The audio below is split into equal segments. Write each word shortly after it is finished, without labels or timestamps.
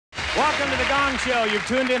Welcome to the Gong Show. You've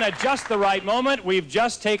tuned in at just the right moment. We've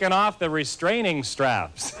just taken off the restraining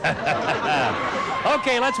straps.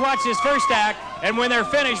 Okay, let's watch this first act, and when they're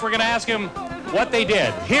finished, we're going to ask them what they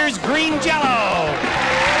did. Here's Greenjello.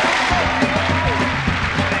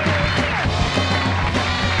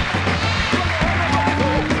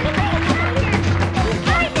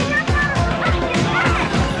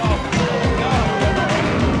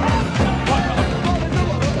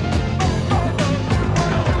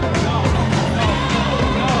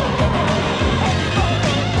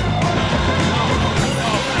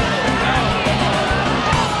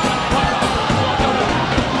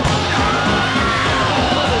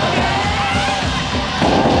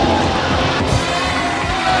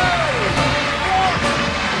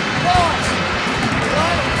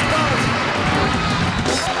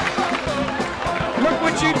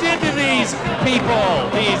 You did to these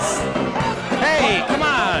people, hey, come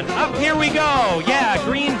on, up here we go. Yeah,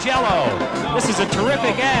 Greenjello. This is a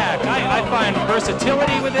terrific act. I find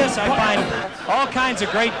versatility with this. I find all kinds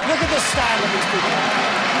of great. Look at the style of these people. I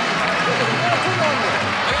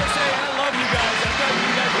gotta say, I love you guys. I thought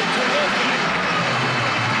you guys were terrific.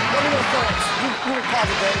 What are your thoughts? You were part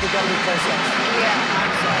of the government process. Yeah,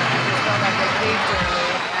 I'm sorry. I just felt like I leaked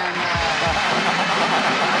early, and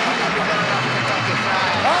I'd be better off Kentucky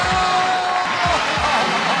Fried.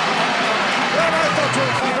 Thank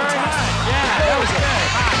you very much. Yeah, that was good.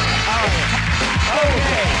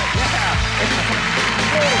 Okay. Yeah.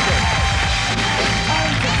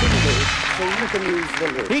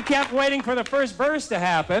 He kept waiting for the first verse to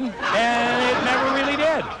happen, and it never really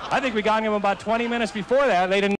did. I think we got him about 20 minutes before that. They didn't.